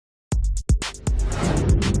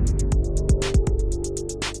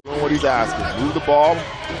what he's asking. Move the ball,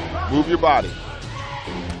 move your body.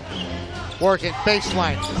 Working,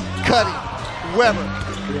 baseline, cutting, Weber,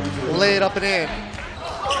 lay it up and in.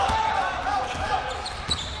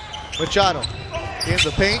 Machado in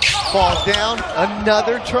the paint, falls down,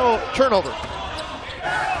 another turnover.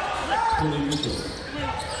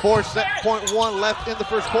 4.1 left in the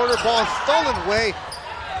first quarter, ball stolen away.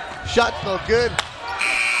 Shot's no good.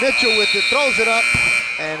 Mitchell with it, throws it up,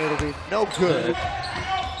 and it'll be no good.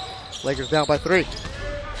 Lakers down by 3.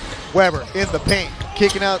 Weber in the paint,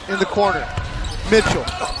 kicking out in the corner. Mitchell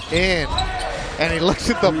in, and he looks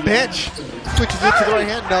at the bench. Switches it to the right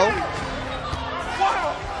hand, no.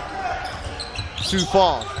 Sioux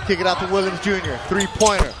Falls, kick it out to Williams Jr.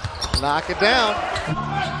 3-pointer, knock it down.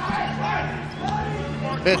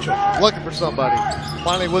 Mitchell looking for somebody.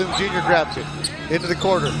 Finally, Williams Jr. grabs it into the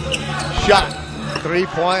corner. Shot,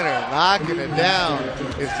 3-pointer, knocking it down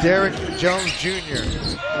is Derek Jones Jr.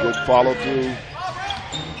 Good follow through.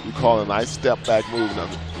 You call it a nice step back move. Now,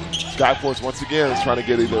 Skyforce once again is trying to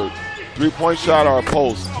get either a 3-point shot or a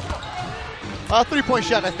post. 3-point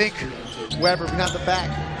shot, I think. Weber behind the back.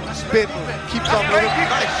 Spin move, keeps on moving.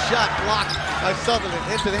 Nice shot blocked by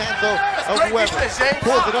Sutherland into the hands of Weber.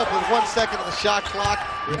 Pulls it up with 1 second on the shot clock.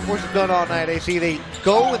 Of course, it's done all night, AC. They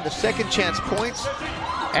go in the second chance points,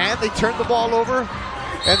 and they turn the ball over,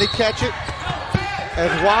 and they catch it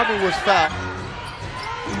as Wamu was fouled.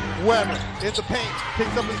 Weber in the paint,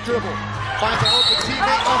 picks up his dribble, finds an open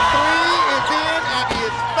teammate on 3, is in, and he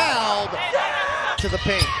is fouled to the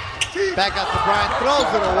paint. Back out to Briante,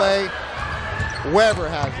 throws it away. Weber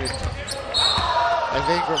has it, as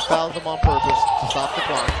Ingram fouls him on purpose to stop the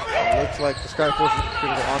clock. It looks like the Skyforce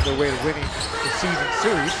are on their way to winning the season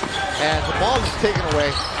series, and the ball is taken away.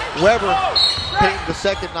 Weber, Payton the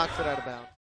second, knocks it out of bounds.